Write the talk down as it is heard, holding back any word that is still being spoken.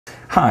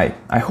Hi,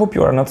 I hope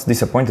you are not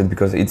disappointed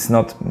because it's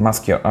not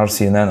masking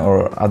RCNN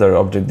or other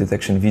object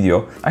detection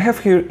video. I have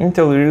here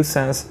Intel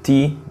Realsense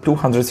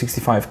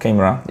T265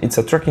 camera. It's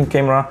a tracking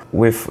camera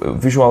with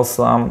visual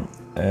SLAM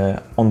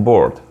on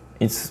board.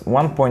 It's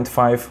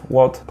 1.5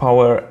 watt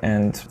power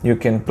and you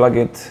can plug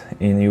it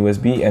in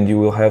USB and you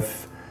will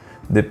have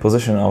the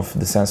position of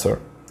the sensor.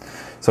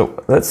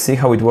 So let's see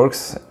how it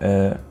works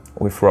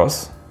with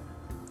ROS.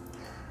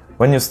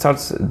 When you start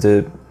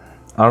the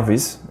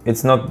RVs,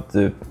 it's not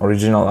the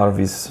original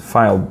RVs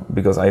file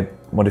because I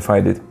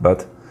modified it,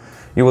 but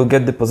you will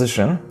get the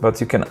position, but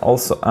you can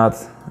also add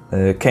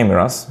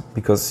cameras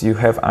because you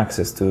have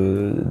access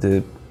to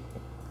the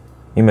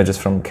images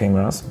from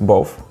cameras,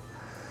 both.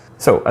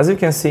 So as you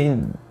can see,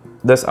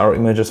 these are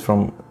images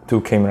from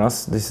two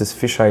cameras. This is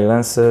fisheye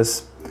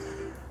lenses,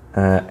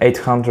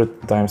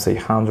 800 times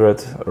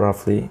 800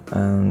 roughly,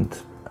 and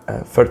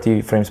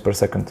 30 frames per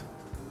second.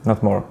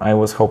 Not more. I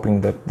was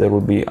hoping that there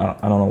would be,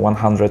 I don't know,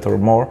 100 or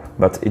more,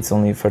 but it's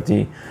only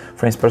 30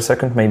 frames per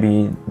second.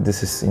 Maybe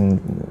this is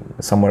in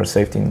somewhere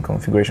saved in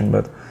configuration,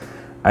 but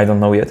I don't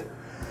know yet.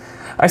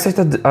 I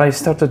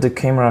started the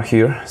camera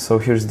here, so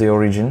here's the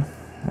origin,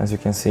 as you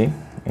can see,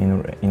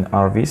 in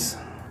RVs.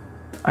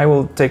 I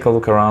will take a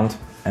look around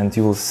and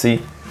you will see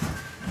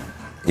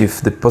if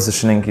the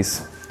positioning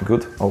is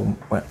good. Oh,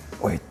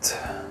 wait.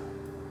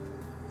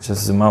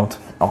 Just zoom out.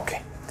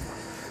 Okay.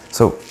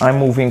 So I'm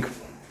moving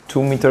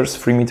 2 meters,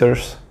 3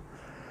 meters,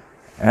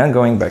 and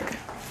going back.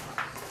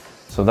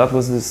 So that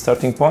was the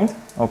starting point.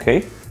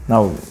 Okay,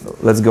 now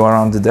let's go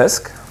around the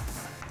desk.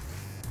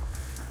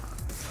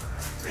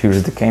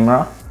 Here's the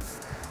camera,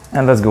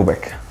 and let's go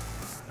back.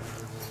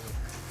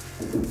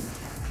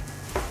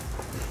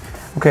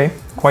 Okay,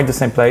 quite the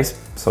same place,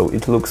 so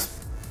it looks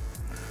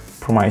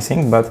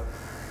promising, but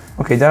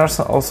okay, there are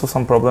also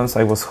some problems.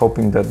 I was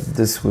hoping that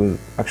this will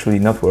actually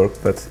not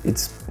work, but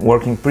it's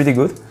working pretty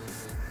good.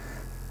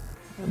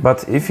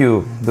 But if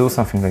you do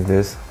something like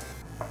this,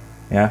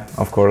 yeah,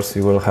 of course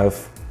you will have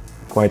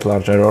quite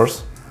large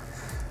errors.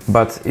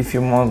 But if you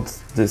mount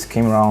this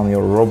camera on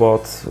your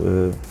robot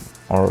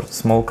or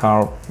small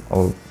car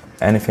or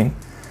anything,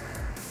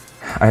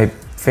 I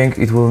think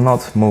it will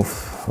not move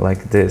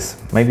like this.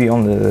 Maybe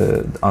on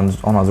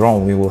a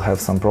drone we will have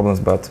some problems,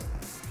 but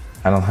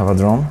I don't have a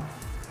drone.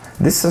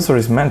 This sensor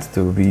is meant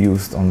to be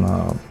used on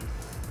a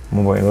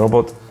mobile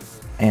robot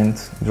and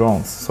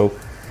drones. So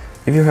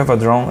if you have a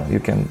drone, you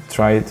can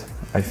try it.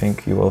 I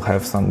think you will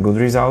have some good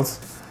results.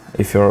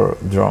 If your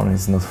drone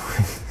is not...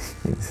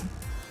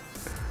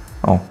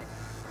 Oh,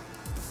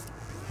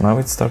 now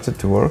it started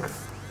to work.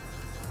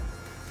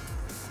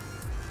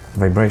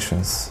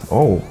 Vibrations.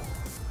 Oh.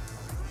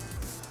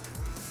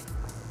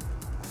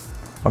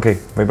 Okay,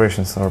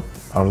 vibrations are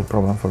the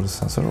problem for the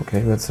sensor.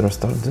 Okay, let's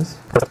restart this.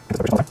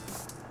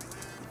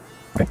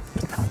 Okay.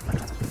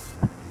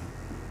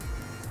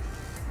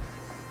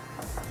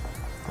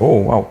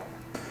 Oh, wow.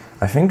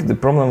 I think the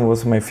problem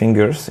was my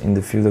fingers in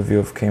the field of view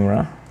of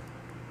camera.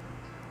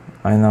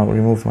 I now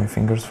remove my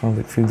fingers from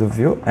the field of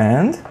view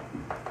and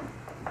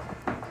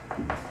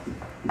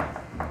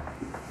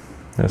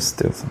there's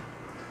still some.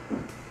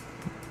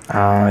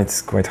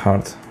 It's quite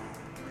hard.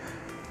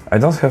 I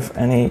don't have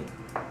any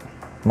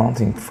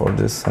mounting for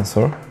this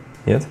sensor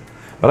yet,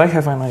 but I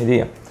have an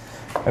idea.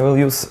 I will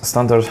use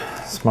standard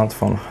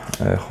smartphone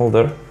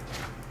holder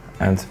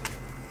and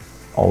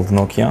old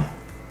Nokia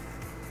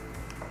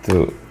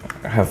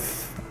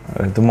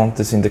to mount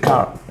this in the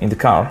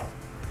car.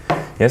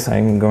 Yes,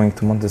 I'm going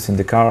to mount this in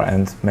the car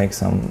and make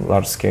some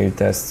large-scale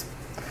tests.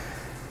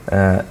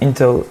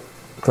 Intel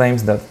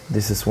claims that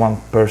this is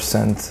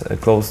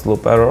 1%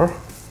 closed-loop error,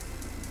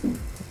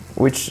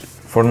 which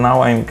for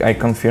now I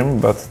confirm,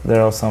 but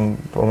there are some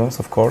problems,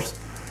 of course.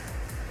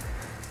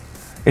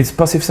 It's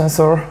passive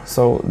sensor,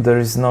 so there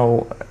is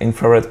no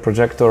infrared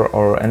projector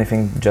or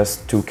anything,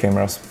 just two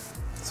cameras.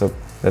 So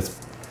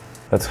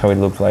that's how it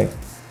looks like.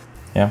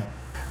 Yeah.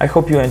 I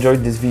hope you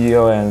enjoyed this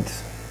video and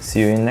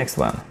see you in next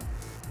one.